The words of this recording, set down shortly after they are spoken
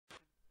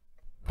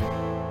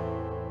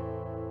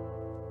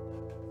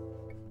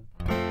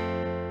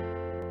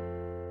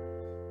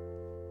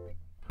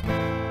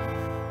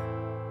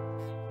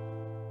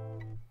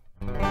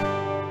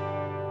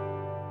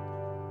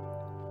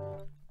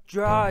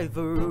drive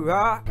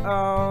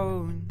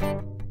around.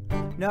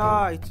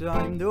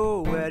 Nighttime,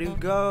 nowhere to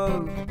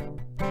go.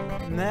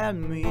 Let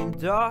me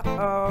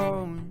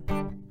down.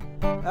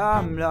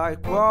 I'm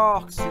like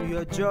walks to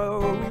your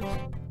Joes,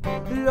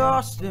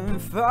 lost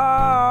and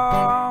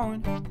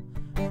found.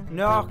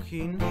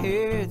 Knocking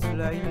here to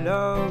lay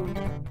low.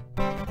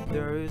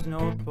 There is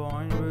no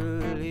point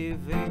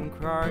relieving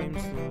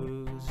crimes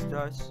lost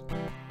us.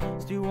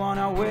 Still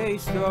wanna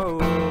waste all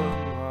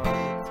my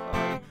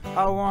time.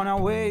 I wanna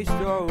waste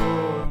all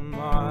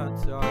my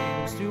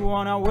time. Still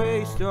wanna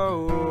waste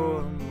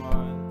all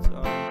my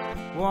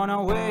time.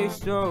 Wanna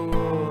waste all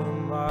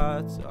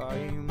my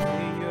time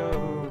with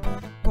you.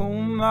 Oh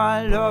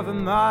my lover,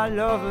 my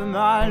lover,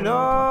 my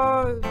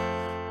love.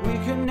 We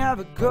can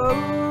never go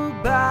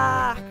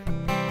back.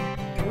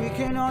 We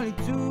can only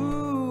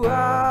do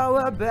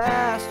our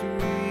best to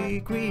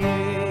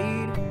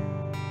recreate.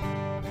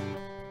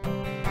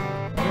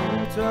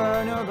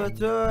 Turn over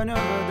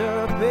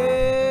the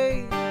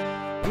page.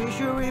 We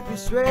should rip it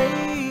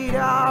straight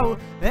out,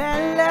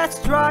 and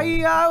let's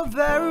try our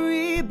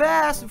very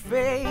best to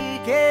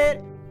fake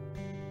it.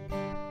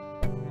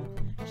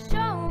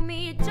 Show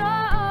me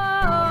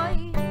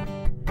joy,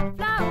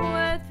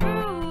 flower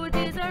through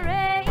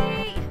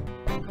disarray.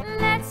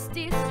 Let's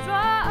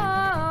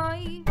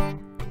destroy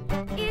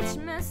each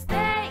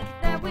mistake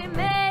that we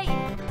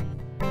made,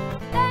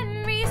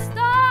 then restore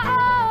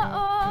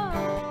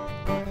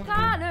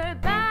color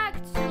back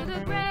to the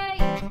gray.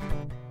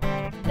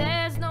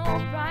 There's no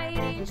pride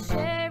in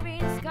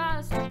sharing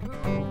scars to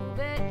prove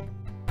it.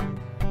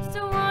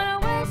 Still wanna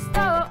waste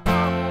all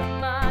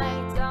my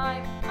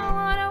time. I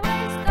wanna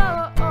waste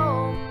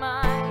all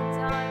my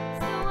time.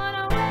 Still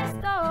wanna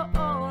waste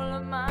all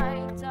of my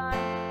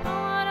time. I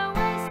wanna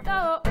waste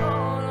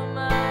all of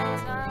my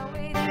time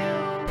with you.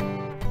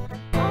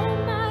 Oh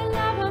my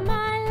lover,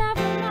 my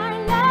lover, my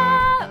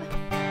love.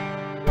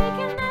 We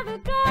can never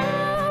go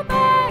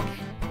back.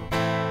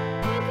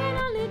 We can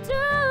only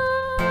do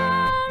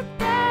our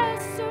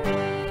best to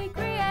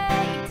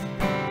recreate.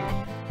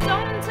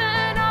 Don't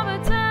turn over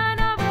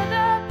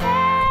the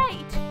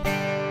page.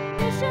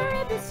 We should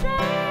rip it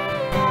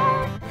straight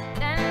up.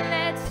 Then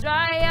let's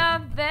try our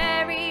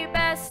very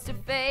best to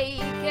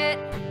fake it.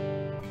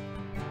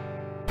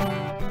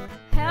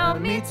 Help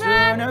me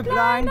turn a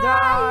blind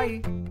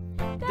eye.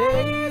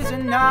 Days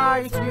and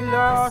nights we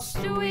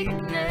lost to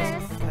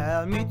weakness.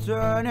 Help me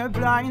turn a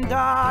blind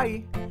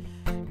eye.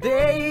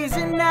 Days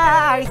and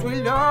nights we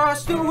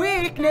lost to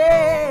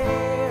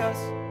weakness.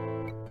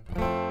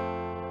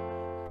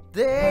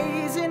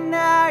 Days and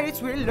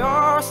nights we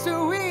lost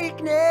to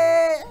weakness.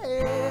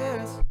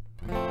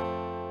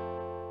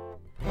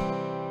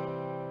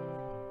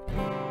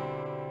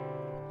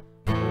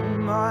 Oh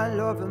my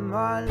lover,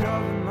 my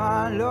lover,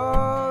 my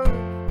love.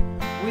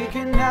 We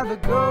can never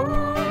go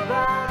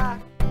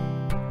back.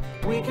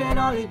 We can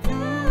only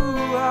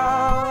do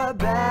our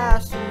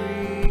best to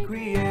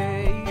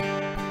recreate.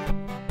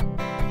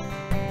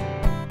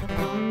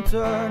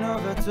 Turn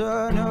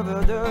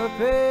over the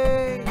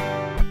page.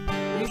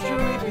 We should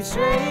rip it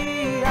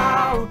straight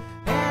out,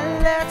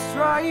 and let's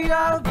try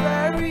our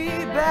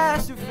very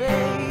best to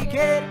fake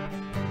it.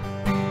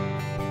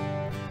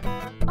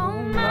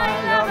 Oh my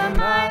lover,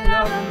 my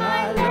lover,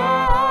 my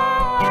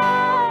love.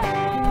 We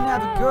can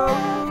never go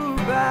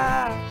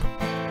back.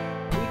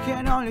 We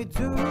can only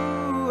do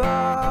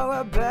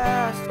our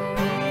best to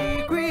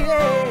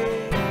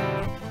recreate.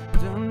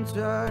 Don't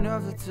turn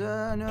over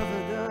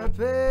the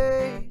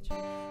page.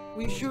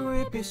 We should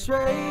rip it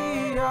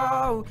straight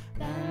out,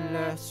 and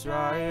let's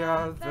try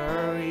our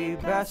very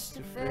best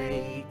to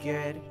fake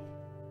it.